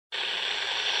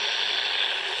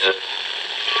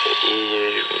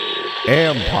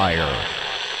Empire.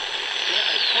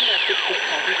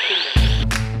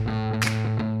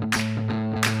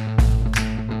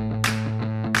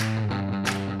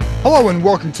 Hello and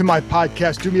welcome to my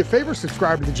podcast. Do me a favor,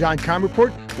 subscribe to the John Keim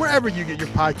Report. Wherever you get your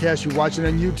podcast, you're watching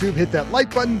on YouTube, hit that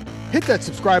like button, hit that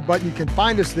subscribe button. You can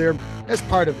find us there as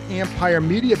part of Empire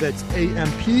Media. That's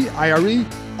A-M-P-I-R-E.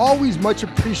 Always much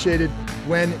appreciated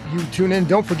when you tune in.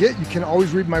 Don't forget, you can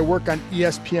always read my work on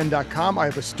ESPN.com. I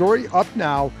have a story up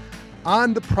now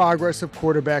on the progress of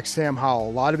quarterback Sam Howell.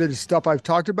 A lot of it is stuff I've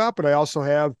talked about, but I also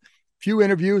have few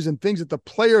interviews and things that the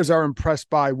players are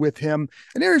impressed by with him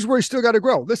and areas where he's still got to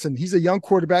grow. Listen, he's a young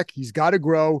quarterback. He's got to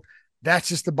grow. That's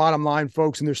just the bottom line,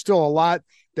 folks. And there's still a lot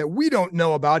that we don't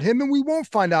know about him, and we won't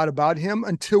find out about him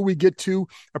until we get to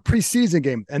a preseason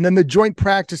game and then the joint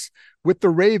practice with the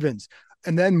Ravens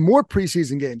and then more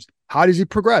preseason games. How does he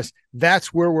progress?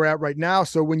 That's where we're at right now.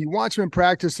 So when you watch him in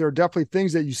practice, there are definitely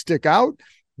things that you stick out,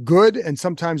 good, and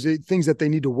sometimes things that they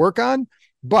need to work on,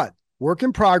 but work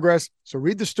in progress. So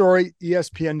read the story,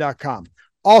 ESPN.com.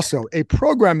 Also, a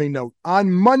programming note.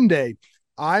 On Monday,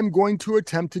 I'm going to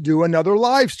attempt to do another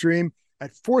live stream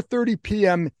at 4:30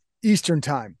 p.m. Eastern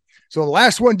time. So the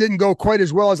last one didn't go quite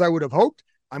as well as I would have hoped.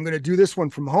 I'm going to do this one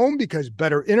from home because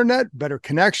better internet, better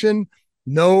connection,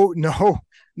 no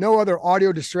other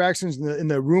audio distractions in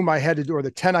the room I had to do, or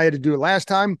the 10 I had to do it last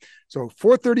time. So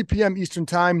 4:30 p.m. Eastern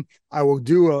time, I will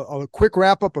do a quick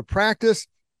wrap up of practice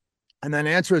and then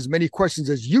answer as many questions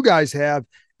as you guys have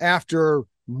after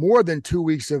more than 2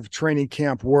 weeks of training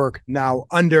camp work now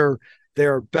under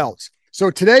their belts.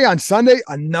 So today on Sunday,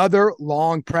 another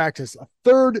long practice, a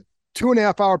third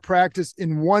 2.5-hour practice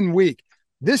in 1 week.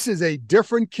 This is a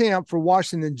different camp for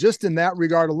Washington just in that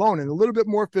regard alone, and a little bit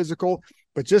more physical,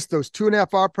 but just those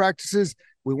 2.5-hour practices,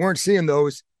 we weren't seeing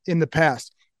those in the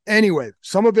past. Anyway,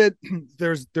 some of it,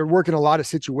 they're working a lot of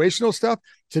situational stuff.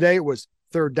 Today it was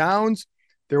third downs.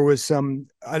 There was some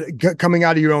coming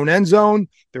out of your own end zone.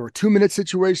 There were 2-minute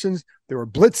situations. There were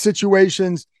blitz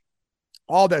situations,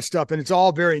 all that stuff. And it's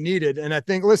all very needed. And I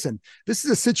think, listen, this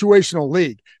is a situational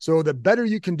league. So the better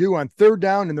you can do on third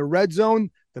down in the red zone,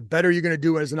 the better you're going to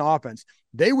do as an offense.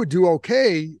 They would do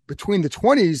okay between the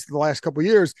 20s the last couple of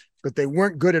years, but they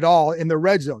weren't good at all in the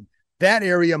red zone. That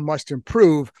area must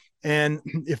improve. And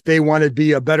if they want to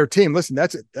be a better team, listen,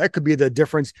 that could be the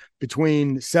difference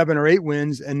between 7 or 8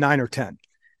 wins and 9 or 10.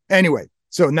 Anyway,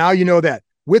 so now you know that.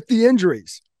 With the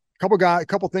injuries, a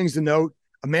couple things to note.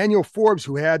 Emmanuel Forbes,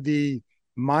 who had he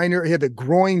had the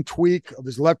groin tweak of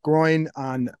his left groin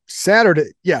on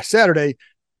Saturday.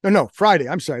 No, Friday.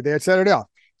 I'm sorry. They had Saturday off.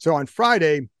 So on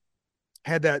Friday,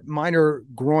 had that minor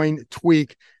groin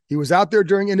tweak. He was out there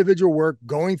during individual work,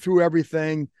 going through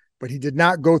everything, but he did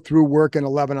not go through work in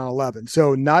 11 on 11.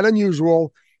 So not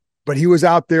unusual, but he was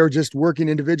out there just working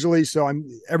individually. So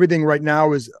everything right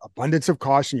now is abundance of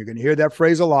caution. You're going to hear that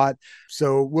phrase a lot.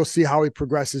 So we'll see how he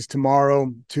progresses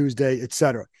tomorrow, Tuesday,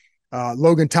 etc.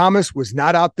 Logan Thomas was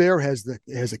not out there, has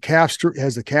a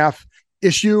calf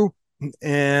issue,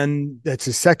 and that's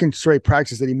his second straight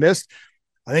practice that he missed.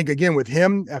 I think, again, with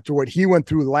him, after what he went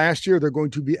through last year, they're going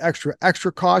to be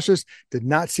extra cautious. Did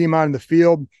not see him out in the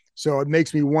field. So it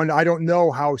makes me wonder. I don't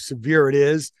know how severe it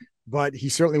is, but he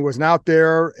certainly wasn't out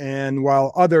there. And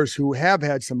while others who have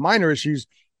had some minor issues,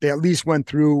 they at least went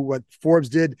through what Forbes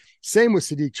did. Same with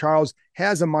Sadiq Charles,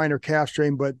 has a minor calf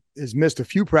strain, but has missed a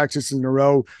few practices in a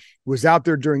row, was out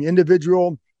there during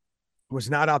individual,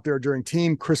 was not out there during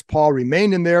team. Chris Paul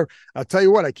remained in there. I'll tell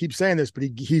you what, I keep saying this, but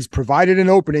he's provided an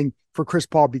opening for Chris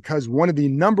Paul, because one of the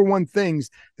number one things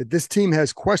that this team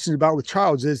has questions about with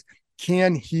Charles is,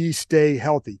 can he stay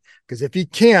healthy? Because if he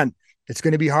can't, it's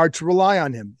going to be hard to rely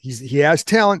on him. He has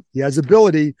talent, he has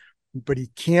ability, but he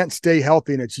can't stay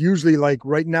healthy. And it's usually like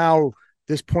right now,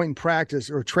 this point in practice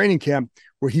or training camp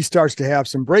where he starts to have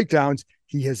some breakdowns.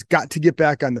 He has got to get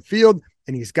back on the field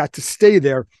and he's got to stay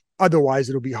there. Otherwise,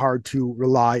 it'll be hard to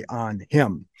rely on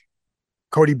him.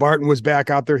 Cody Barton was back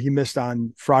out there. He missed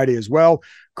on Friday as well.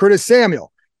 Curtis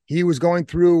Samuel, he was going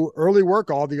through early work,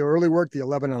 the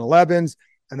 11 on 11s,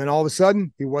 and then all of a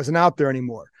sudden he wasn't out there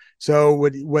anymore. So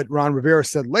what Ron Rivera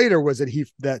said later was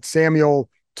that Samuel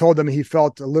told them he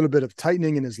felt a little bit of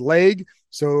tightening in his leg.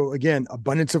 So again,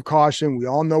 abundance of caution. We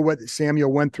all know what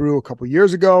Samuel went through a couple of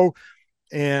years ago.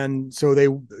 And so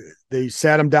they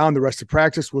sat him down the rest of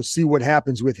practice. We'll see what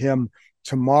happens with him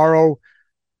tomorrow.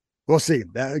 We'll see.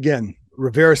 That again,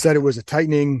 Rivera said it was a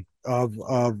tightening of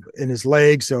in his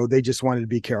leg, so they just wanted to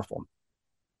be careful.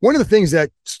 One of the things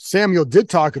that Samuel did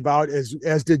talk about,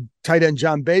 as did tight end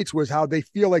John Bates, was how they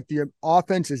feel like the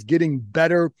offense is getting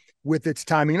better with its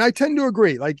timing. And I tend to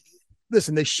agree. Like,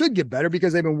 listen, they should get better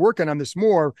because they've been working on this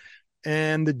more.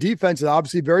 And the defense is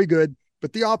obviously very good,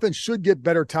 but the offense should get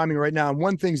better timing right now. And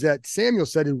one thing that Samuel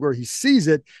said is where he sees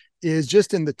it is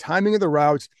just in the timing of the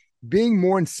routes, being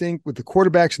more in sync with the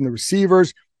quarterbacks and the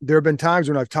receivers. There have been times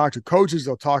when I've talked to coaches,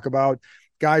 they'll talk about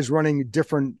guys running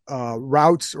different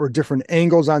routes or different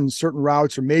angles on certain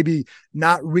routes, or maybe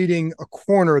not reading a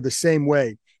corner the same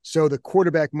way. So the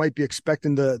quarterback might be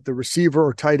expecting the receiver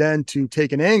or tight end to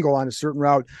take an angle on a certain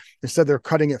route. Instead, they're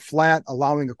cutting it flat,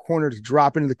 allowing a corner to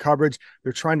drop into the coverage.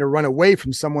 They're trying to run away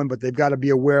from someone, but they've got to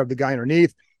be aware of the guy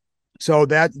underneath. So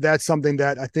that's something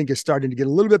that I think is starting to get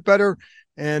a little bit better.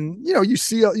 And, you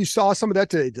saw some of that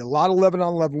today. Did a lot of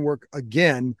 11-on-11 work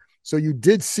again. So you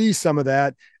did see some of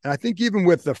that. And I think even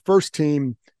with the first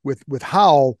team with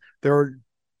Howell,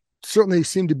 certainly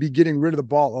seemed to be getting rid of the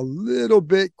ball a little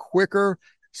bit quicker.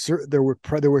 There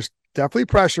was definitely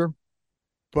pressure,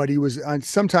 but he was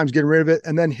sometimes getting rid of it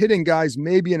and then hitting guys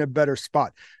maybe in a better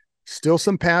spot. Still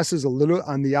some passes a little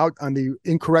on the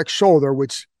incorrect shoulder,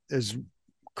 which, as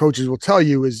coaches will tell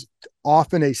you, is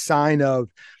often a sign of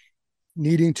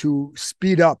needing to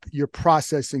speed up your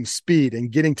processing speed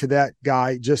and getting to that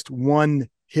guy just one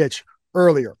hitch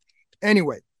earlier.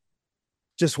 Anyway,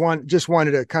 just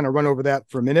wanted to kind of run over that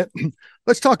for a minute.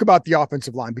 Let's talk about the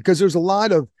offensive line, because there's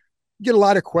get a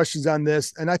lot of questions on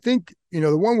this. And I think,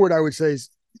 the one word I would say is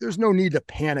there's no need to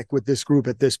panic with this group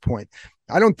at this point.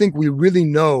 I don't think we really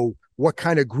know what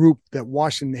kind of group that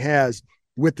Washington has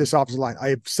with this offensive line. I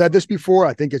have said this before.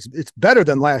 I think it's better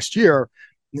than last year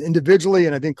individually,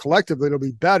 and I think collectively it'll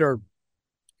be better,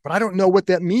 but I don't know what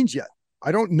that means yet.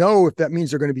 I don't know if that means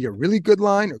they're going to be a really good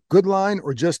line,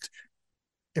 or just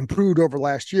improved over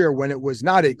last year when it was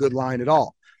not a good line at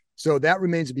all. So that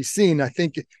remains to be seen. I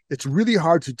think it's really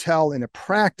hard to tell in a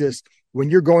practice when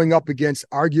you're going up against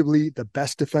arguably the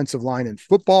best defensive line in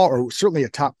football, or certainly a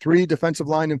top 3 defensive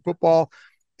line in football,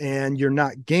 and you're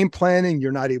not game planning,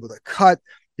 you're not able to cut,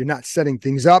 you're not setting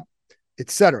things up,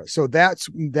 etc. So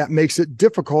that makes it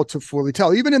difficult to fully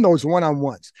tell. Even in those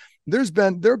one-on-ones, there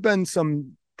have been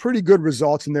some pretty good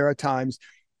results in there at times,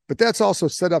 but that's also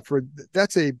set up for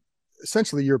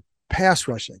essentially your pass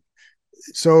rushing.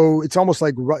 So it's almost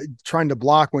like trying to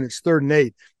block when it's 3rd and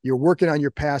 8. You're working on your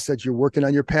pass sets, you're working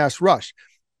on your pass rush.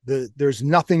 There's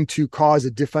nothing to cause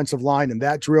a defensive line in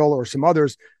that drill or some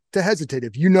others to hesitate.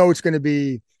 If it's going to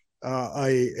be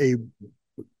a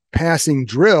passing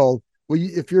drill, well,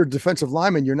 if you're a defensive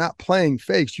lineman, you're not playing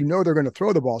fakes. They're going to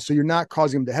throw the ball, so you're not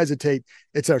causing them to hesitate,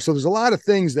 etc. So there's a lot of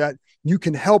things that you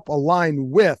can help a line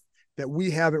with that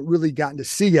we haven't really gotten to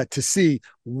see yet, to see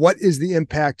what is the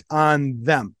impact on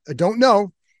them. I don't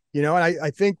know, and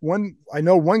I think one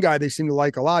guy they seem to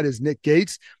like a lot is Nick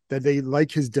Gates, that they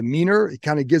like his demeanor. It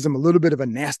kind of gives them a little bit of a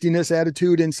nastiness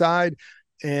attitude inside.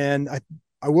 And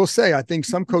I will say, I think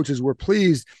some coaches were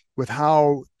pleased with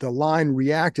how the line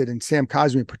reacted, and Sam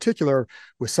Cosmi in particular,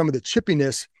 with some of the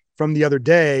chippiness from the other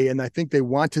day. And I think they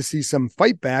want to see some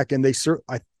fight back. And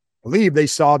I believe they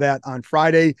saw that on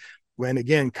Friday when,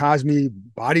 again, Cosmi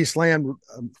body slammed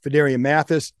Fedarian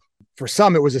Mathis. For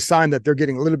some, it was a sign that they're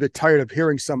getting a little bit tired of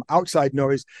hearing some outside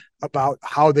noise about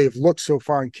how they've looked so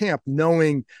far in camp,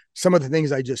 knowing some of the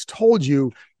things I just told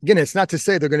you. Again, it's not to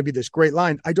say they're going to be this great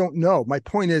line. I don't know. My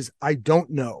point is, I don't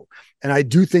know. And I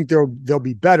do think they'll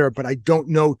be better, but I don't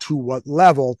know to what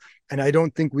level. And I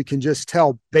don't think we can just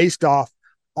tell based off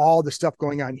all the stuff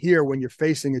going on here when you're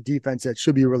facing a defense that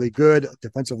should be really good, a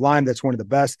defensive line that's one of the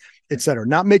best, et cetera.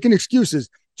 Not making excuses,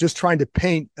 just trying to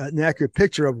paint an accurate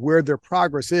picture of where their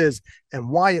progress is and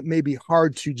why it may be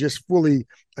hard to just fully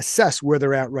assess where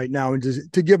they're at right now, and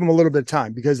to give them a little bit of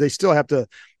time, because they still have to,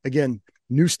 again,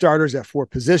 new starters at 4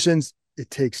 positions. It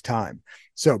takes time.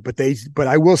 So, but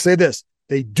I will say this,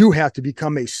 they do have to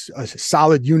become a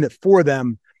solid unit for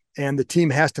them. And the team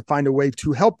has to find a way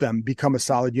to help them become a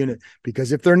solid unit,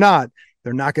 because if they're not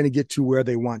going to get to where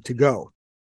they want to go.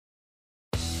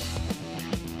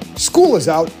 School is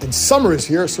out and summer is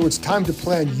here, so it's time to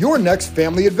plan your next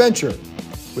family adventure.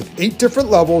 With 8 different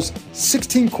levels,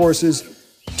 16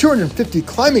 courses, 250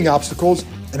 climbing obstacles,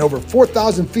 and over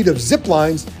 4,000 feet of zip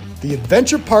lines, the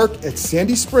Adventure Park at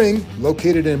Sandy Spring,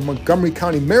 located in Montgomery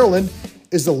County, Maryland,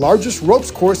 is the largest ropes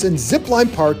course and zip line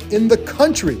park in the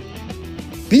country.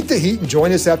 Beat the heat and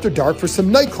join us after dark for some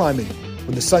night climbing.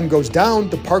 When the sun goes down,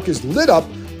 the park is lit up,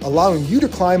 allowing you to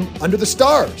climb under the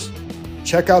stars.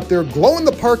 Check out their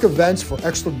glow-in-the-park events for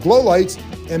extra glow lights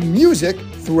and music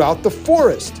throughout the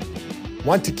forest.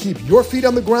 Want to keep your feet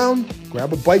on the ground?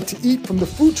 Grab a bite to eat from the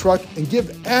food truck and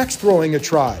give axe throwing a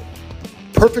try.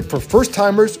 Perfect for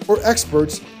first-timers or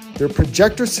experts, their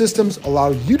projector systems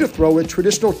allow you to throw at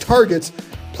traditional targets,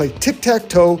 play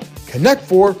tic-tac-toe, connect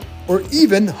 4, or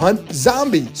even hunt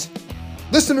zombies.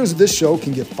 Listeners of this show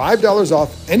can get $5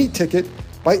 off any ticket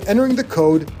by entering the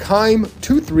code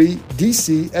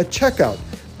KEIM23DC at checkout.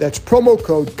 That's promo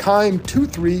code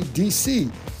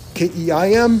KEIM23DC,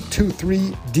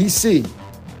 KEIM23DC.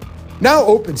 Now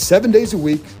open 7 days a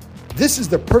week, this is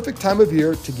the perfect time of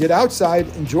year to get outside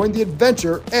and join the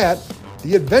adventure at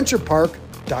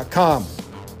theadventurepark.com.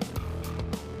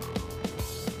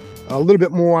 A little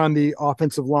bit more on the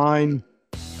offensive line.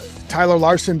 Tyler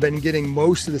Larson been getting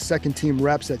most of the second team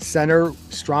reps at center.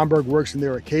 Stromberg works in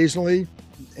there occasionally,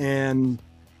 and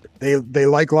they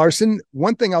like Larson.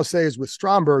 One thing I'll say is with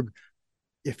Stromberg,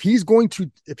 if he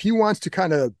wants to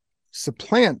kind of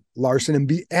supplant Larson and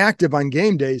be active on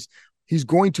game days, he's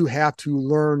going to have to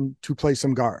learn to play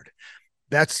some guard.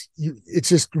 It's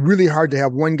just really hard to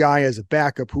have one guy as a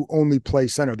backup who only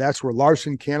plays center. That's where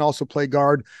Larson can also play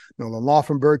guard. Nolan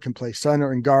Laufenberg can play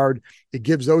center and guard. It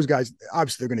gives those guys,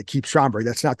 obviously they're going to keep Stromberg.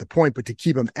 That's not the point, but to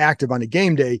keep him active on a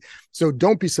game day. So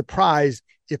don't be surprised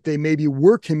if they maybe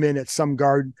work him in at some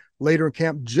guard later in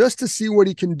camp just to see what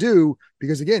he can do.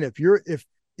 Because again, if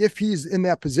he's in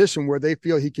that position where they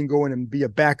feel he can go in and be a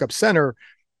backup center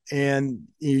and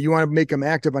you want to make him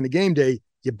active on a game day,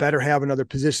 you better have another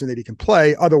position that he can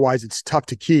play. Otherwise, it's tough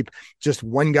to keep just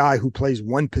one guy who plays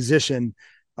one position,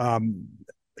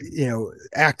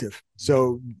 active.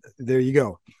 So there you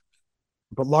go.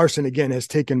 But Larson, again, has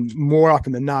taken more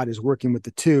often than not is working with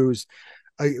the twos.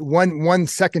 One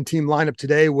second team lineup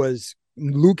today was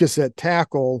Lucas at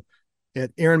tackle,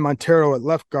 at Aaron Montero at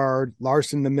left guard,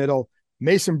 Larson in the middle,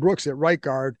 Mason Brooks at right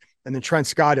guard, and then Trent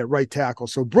Scott at right tackle.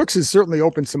 So Brooks has certainly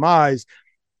opened some eyes.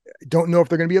 Don't know if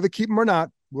they're going to be able to keep him or not.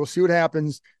 We'll see what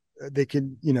happens. They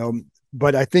can,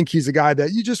 but I think he's a guy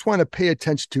that you just want to pay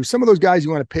attention to. Some of those guys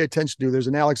you want to pay attention to. There's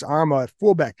an Alex Arma at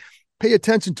fullback. Pay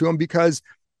attention to him because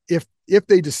if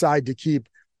they decide to keep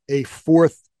a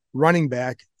fourth running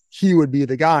back, he would be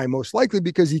the guy most likely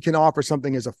because he can offer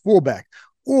something as a fullback.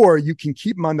 Or you can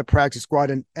keep him on the practice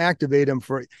squad and activate him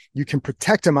you can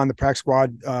protect him on the practice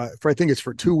squad I think it's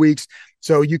for 2 weeks.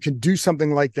 So you can do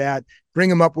something like that, bring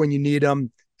him up when you need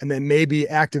him, and then maybe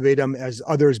activate him as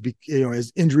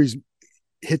as injuries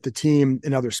hit the team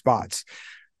in other spots.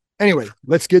 Anyway,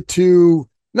 let's get to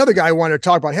another guy I wanted to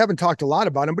talk about. I haven't talked a lot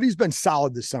about him, but he's been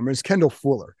solid this summer. It's Kendall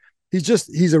Fuller.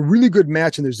 He's a really good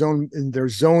match in their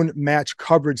zone match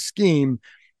coverage scheme.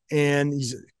 And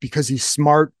because he's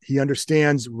smart, he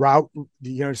understands route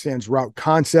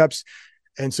concepts.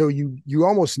 And so you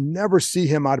almost never see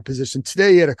him out of position.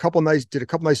 Today he did a couple nice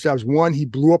jobs. One, he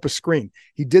blew up a screen.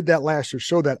 He did that last year,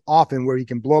 showed that often where he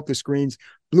can blow up the screens,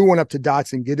 blew one up to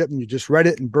Dotson, get it, and you just read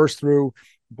it and burst through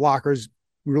blockers.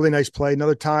 Really nice play.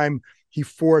 Another time he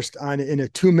forced in a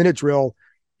 2-minute drill.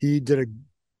 He did a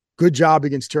good job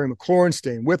against Terry McLaurin,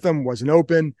 staying with him, wasn't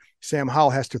open. Sam Howell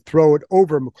has to throw it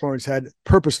over McLaurin's head,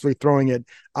 purposefully throwing it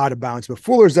out of bounds. But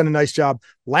Fuller's done a nice job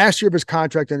last year of his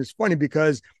contract. And it's funny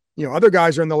because, other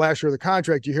guys are in the last year of the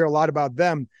contract. You hear a lot about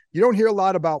them. You don't hear a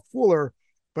lot about Fuller,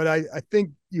 but I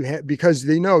think because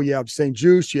they know you have St.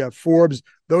 Juste, you have Forbes.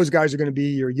 Those guys are going to be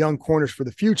your young corners for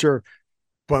the future.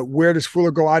 But where does Fuller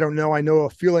go? I don't know. I know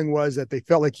a feeling was that they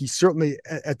felt like he certainly,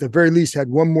 at the very least, had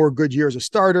one more good year as a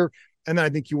starter. And then I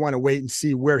think you want to wait and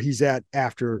see where he's at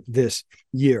after this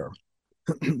year.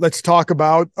 Let's talk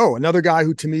about, another guy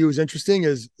who to me was interesting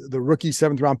is the rookie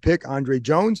 7th round pick, Andre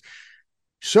Jones,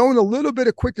 showing a little bit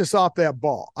of quickness off that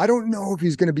ball. I don't know if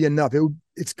he's going to be enough.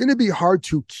 It's going to be hard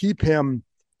to keep him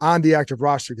on the active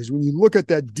roster because when you look at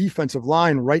that defensive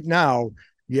line right now,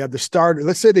 you have the starter.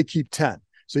 Let's say they keep 10.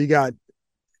 So you got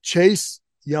Chase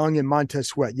Young and Montez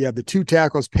Sweat. You have the 2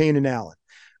 tackles, Payne and Allen.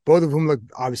 Both of whom look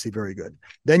obviously very good.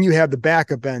 Then you have the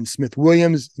backup end, Smith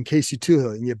Williams and Casey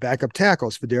Tuhill, and you have backup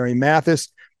tackles for Darian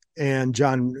Mathis and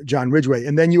John Ridgway.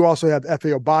 And then you also have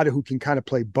F.A. Obata, who can kind of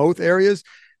play both areas.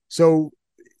 So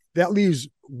that leaves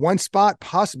one spot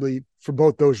possibly for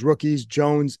both those rookies,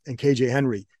 Jones and KJ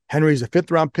Henry. Henry's a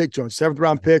 5th round pick, Jones 7th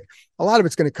round pick. A lot of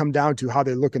it's going to come down to how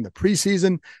they look in the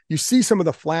preseason. You see some of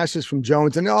the flashes from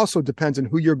Jones, and it also depends on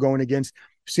who you're going against.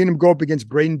 You've seen him go up against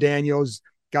Braden Daniels,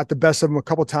 got the best of him a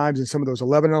couple times in some of those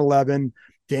 11-on-11.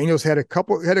 Daniels had a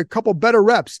couple better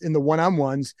reps in the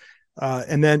one-on-ones.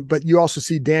 But you also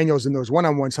see Daniels in those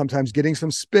one-on-ones sometimes getting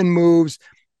some spin moves,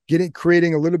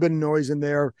 creating a little bit of noise in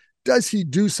there. Does he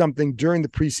do something during the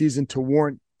preseason to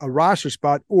warrant a roster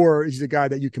spot, or is he the guy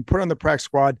that you can put on the practice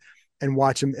squad and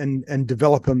watch him and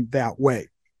develop him that way?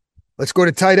 Let's go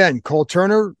to tight end, Cole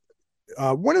Turner.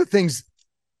 A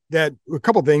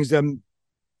couple things,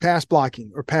 pass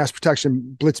blocking or pass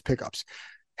protection blitz pickups.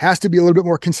 has to be a little bit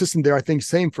more consistent there. I think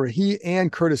same for he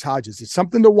and Curtis Hodges. It's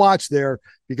something to watch there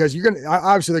because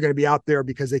obviously they're going to be out there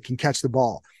because they can catch the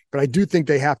ball, but I do think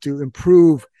they have to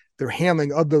improve their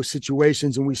handling of those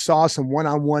situations. And we saw some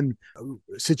one-on-one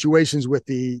situations with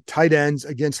the tight ends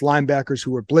against linebackers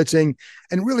who were blitzing.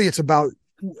 And really it's about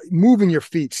moving your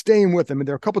feet, staying with them. And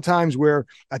there are a couple of times where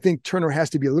I think Turner has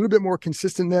to be a little bit more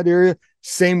consistent in that area.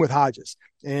 Same with Hodges.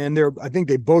 And I think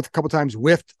they both a couple of times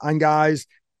whiffed on guys,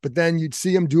 but then you'd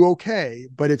see them do okay.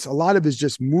 But it's a lot of it is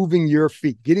just moving your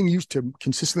feet, getting used to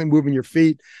consistently moving your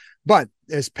feet. But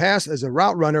as a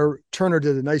route runner, Turner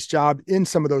did a nice job in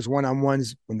some of those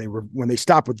one-on-ones when they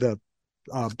stopped with the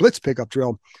blitz pickup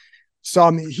drill.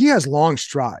 So he has long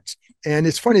strides. And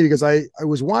it's funny because I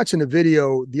was watching a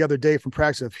video the other day from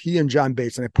practice of he and John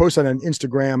Bates, and I posted on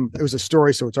Instagram. It was a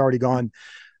story, so it's already gone.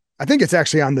 I think it's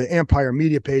actually on the Empire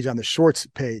Media page, on the Shorts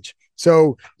page.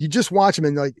 So you just watch him,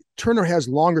 and like Turner has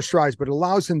longer strides, but it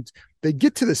allows him, they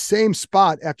get to the same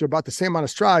spot after about the same amount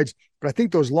of strides. But I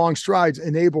think those long strides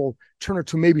enable Turner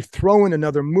to maybe throw in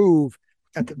another move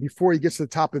before he gets to the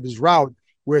top of his route,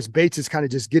 whereas Bates is kind of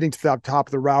just getting to the top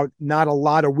of the route, not a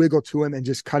lot of wiggle to him and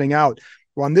just cutting out.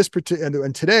 Well, on this particular,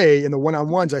 and today in the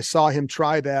one-on-ones, I saw him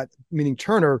try that, meaning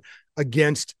Turner,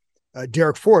 against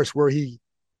Derek Forrest, where he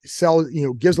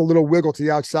gives a little wiggle to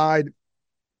the outside.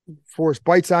 Forrest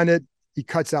bites on it. He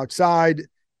cuts outside,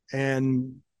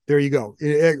 and there you go.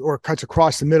 Or cuts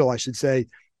across the middle, I should say.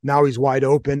 Now he's wide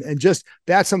open. And just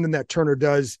that's something that Turner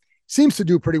seems to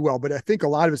do pretty well. But I think a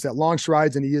lot of it's that long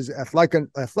strides, and he is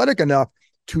athletic enough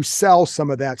to sell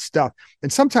some of that stuff.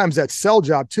 And sometimes that sell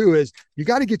job too is you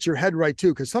got to get your head right too.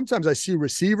 Because sometimes I see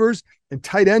receivers and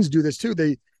tight ends do this too.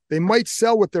 They might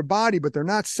sell with their body, but they're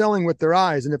not selling with their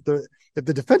eyes. And if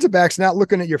the defensive back's not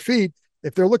looking at your feet,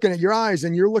 if they're looking at your eyes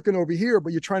and you're looking over here,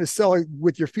 but you're trying to sell it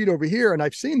with your feet over here, and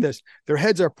I've seen this, their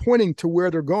heads are pointing to where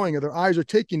they're going, or their eyes are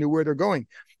taking to where they're going.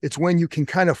 It's when you can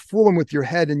kind of fool them with your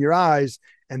head and your eyes,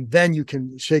 and then you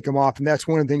can shake them off. And that's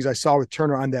one of the things I saw with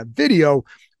Turner on that video,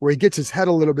 where he gets his head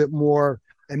a little bit more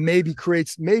and maybe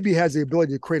has the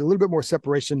ability to create a little bit more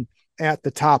separation at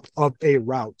the top of a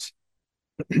route.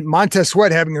 Montez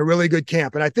Sweat having a really good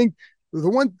camp. And I think the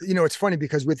one, it's funny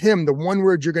because with him, the one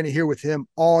word you're going to hear with him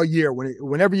all year,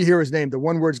 whenever you hear his name, the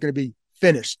one word is going to be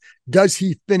finish. Does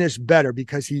he finish better?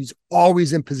 Because he's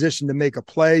always in position to make a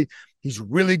play. He's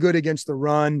really good against the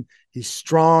run. He's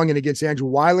strong. And against Andrew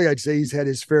Wiley, I'd say he's had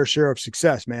his fair share of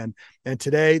success, man. And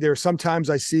today there are sometimes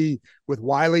I see with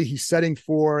Wiley, he's setting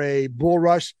for a bull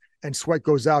rush and Sweat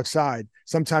goes outside.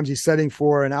 Sometimes he's setting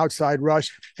for an outside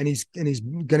rush and he's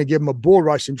going to give him a bull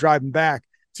rush and drive him back.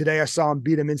 Today I saw him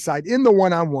beat him inside in the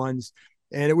one-on-ones.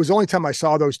 And it was the only time I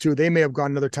saw those two. They may have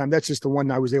gone another time. That's just the one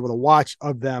I was able to watch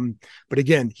of them. But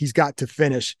again, he's got to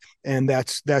finish. And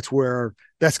that's where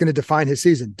that's going to define his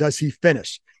season. Does he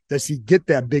finish? Does he get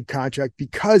that big contract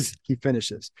because he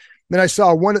finishes? Then I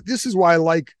saw this is why I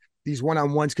like these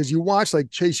one-on-ones, because you watch like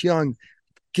Chase Young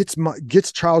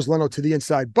gets Charles Leno to the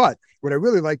inside. But what I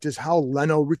really liked is how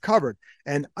Leno recovered.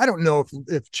 And I don't know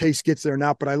if Chase gets there or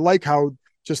not, but I like how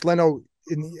just Leno,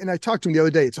 and I talked to him the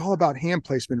other day, it's all about hand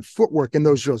placement, footwork in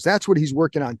those drills. That's what he's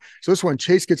working on. So this one,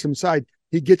 Chase gets him inside.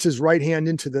 He gets his right hand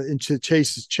into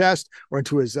Chase's chest or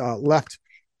into his left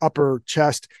upper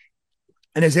chest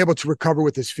and is able to recover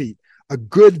with his feet. A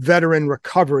good veteran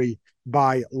recovery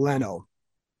by Leno.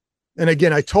 And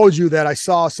again, I told you that I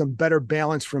saw some better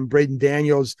balance from Braden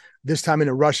Daniels, this time in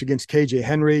a rush against KJ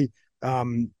Henry.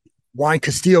 Juan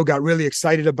Castillo got really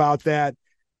excited about that.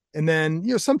 And then,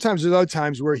 sometimes there's other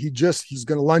times where he's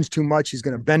going to lunge too much. He's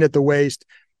going to bend at the waist.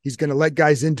 He's going to let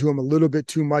guys into him a little bit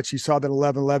too much. You saw that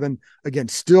 11-11. Again,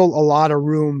 still a lot of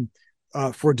room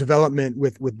for development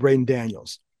with Braden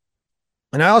Daniels.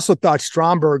 And I also thought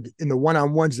Stromberg in the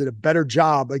one-on-ones did a better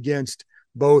job against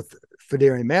both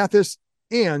Fedarian Mathis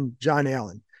and John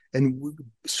Allen. And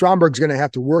Stromberg's going to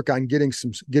have to work on getting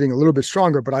a little bit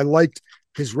stronger, but I liked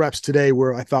his reps today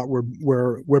where I thought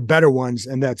were better ones,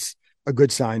 and that's a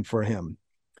good sign for him.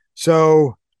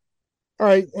 So, all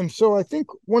right. And so I think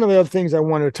one of the other things I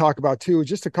wanted to talk about too is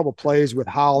just a couple plays with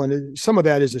Howell, and some of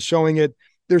that is just showing it.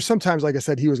 There's sometimes, like I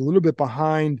said, he was a little bit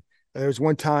behind. There was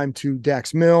one time to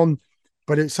Dax Milne,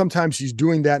 but sometimes he's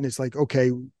doing that and it's like,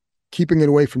 okay, keeping it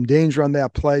away from danger on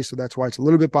that play. So that's why it's a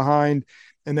little bit behind.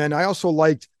 And then I also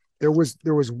liked, there was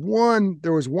one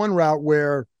route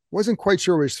where wasn't quite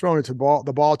sure where he's throwing it to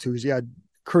the ball to. He had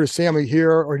Curtis Samuel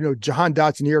here, or Jahan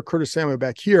Dotson here, Curtis Samuel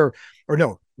back here, or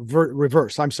no,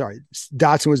 reverse. I'm sorry.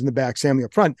 Dotson was in the back, Samuel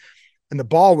up front, and the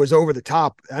ball was over the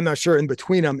top. I'm not sure in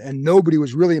between them, and nobody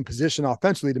was really in position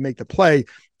offensively to make the play.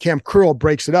 Cam Curl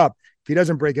breaks it up. If he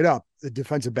doesn't break it up, the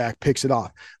defensive back picks it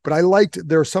off. But I liked,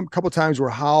 there were some couple times where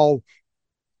Howell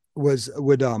would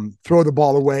throw the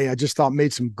ball away. I just thought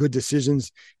made some good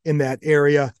decisions in that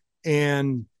area.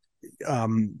 And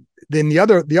then the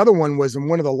other one was in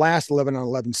one of the last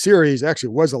 11-on-11 series. Actually,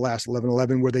 it was the last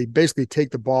 11-11 where they basically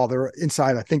take the ball. They're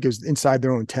inside, I think it was inside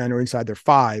their own 10 or inside their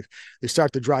 5. They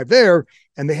start to drive there,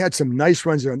 and they had some nice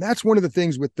runs there. And that's one of the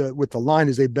things with the line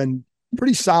is they've been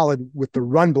pretty solid with the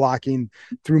run blocking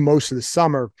through most of the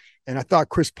summer. And I thought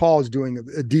Chris Paul is doing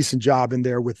a decent job in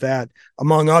there with that,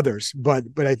 among others. But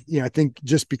I think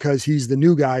just because he's the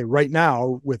new guy right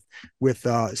now with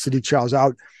Sadiq Charles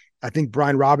out, I think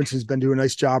Brian Robinson's been doing a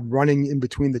nice job running in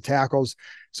between the tackles.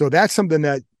 So that's something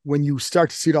that when you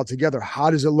start to see it all together, how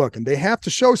does it look? And they have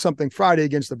to show something Friday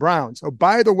against the Browns. Oh,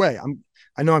 by the way,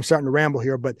 I know I'm starting to ramble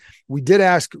here, but we did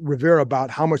ask Rivera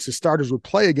about how much the starters would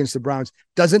play against the Browns.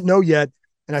 Doesn't know yet.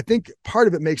 And I think part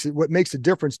of what makes the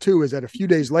difference too, is that a few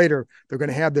days later, they're going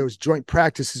to have those joint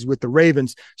practices with the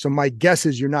Ravens. So my guess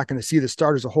is you're not going to see the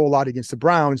starters a whole lot against the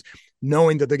Browns,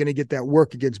 knowing that they're going to get that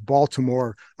work against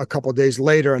Baltimore a couple of days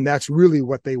later. And that's really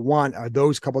what they want, are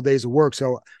those couple of days of work.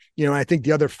 So, I think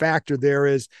the other factor there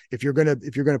is if you're going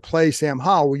to play Sam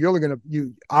Howell, well,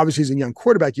 you obviously as a young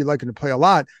quarterback, you'd like him to play a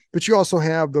lot, but you also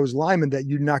have those linemen that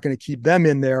you're not going to keep them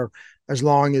in there as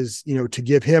long as, to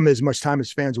give him as much time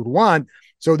as fans would want.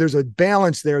 So there's a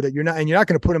balance there that you're not going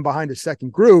to put him behind a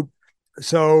second group.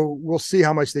 So we'll see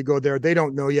how much they go there. They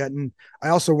don't know yet. And I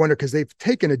also wonder, because they've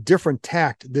taken a different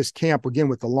tact this camp, again,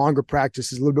 with the longer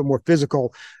practices, a little bit more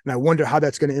physical. And I wonder how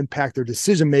that's going to impact their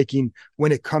decision-making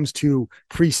when it comes to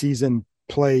preseason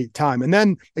play time. And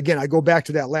then again, I go back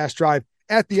to that last drive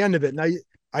at the end of it. And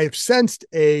I have sensed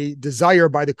a desire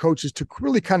by the coaches to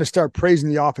really kind of start praising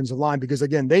the offensive line, because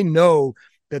again, they know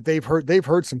that they've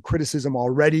heard some criticism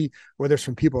already, whether it's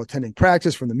from people attending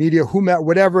practice, from the media,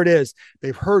 whatever it is,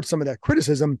 they've heard some of that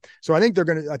criticism. So I think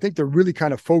they're really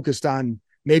kind of focused on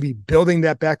maybe building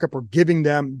that back up, or building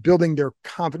their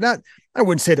confidence. I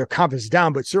wouldn't say their confidence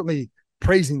down, but certainly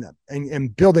praising them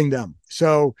and building them.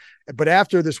 So, but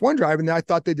after this one drive, and I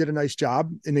thought they did a nice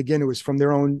job. And again, it was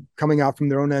coming out from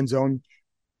their own end zone.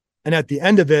 And at the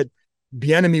end of it,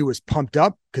 Bieniemy was pumped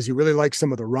up because he really liked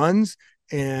some of the runs.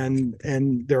 And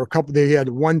there were they had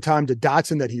one time to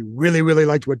Dotson that he really, really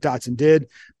liked what Dotson did.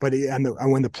 But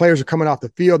when the players are coming off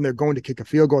the field and they're going to kick a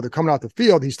field goal, they're coming off the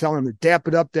field, he's telling them to dap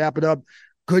it up,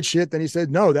 good shit. Then he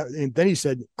said, no, and then he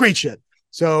said, great shit.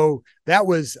 So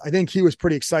I think he was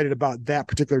pretty excited about that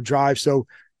particular drive. So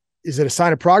is it a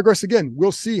sign of progress? Again,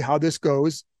 we'll see how this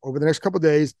goes over the next couple of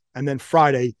days, and then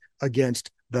Friday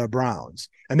against the Browns.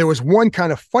 And there was one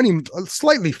kind of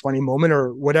slightly funny moment,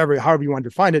 or whatever, however you want to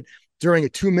define it, during a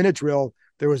 2-minute drill.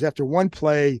 There was, after one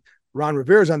play, Ron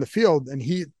Rivera's on the field and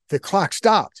the clock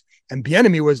stopped. And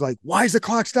Bieniemy was like, why is the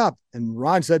clock stopped? And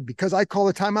Ron said, because I call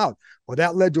a timeout. Well,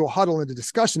 that led to a huddle and a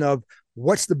discussion of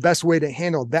what's the best way to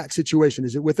handle that situation.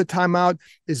 Is it with a timeout?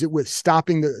 Is it with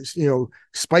stopping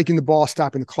spiking the ball,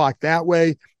 stopping the clock that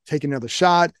way, taking another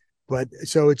shot? But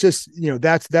so it's just,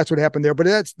 that's what happened there. But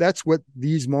that's what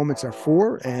these moments are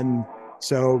for. And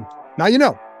so now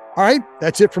All right,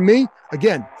 that's it from me.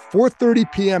 Again, 4:30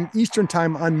 p.m. Eastern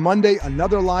time on Monday,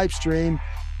 another live stream.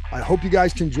 I hope you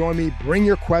guys can join me. Bring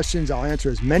your questions. I'll answer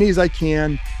as many as I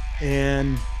can.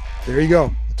 And there you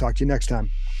go. I'll talk to you next time.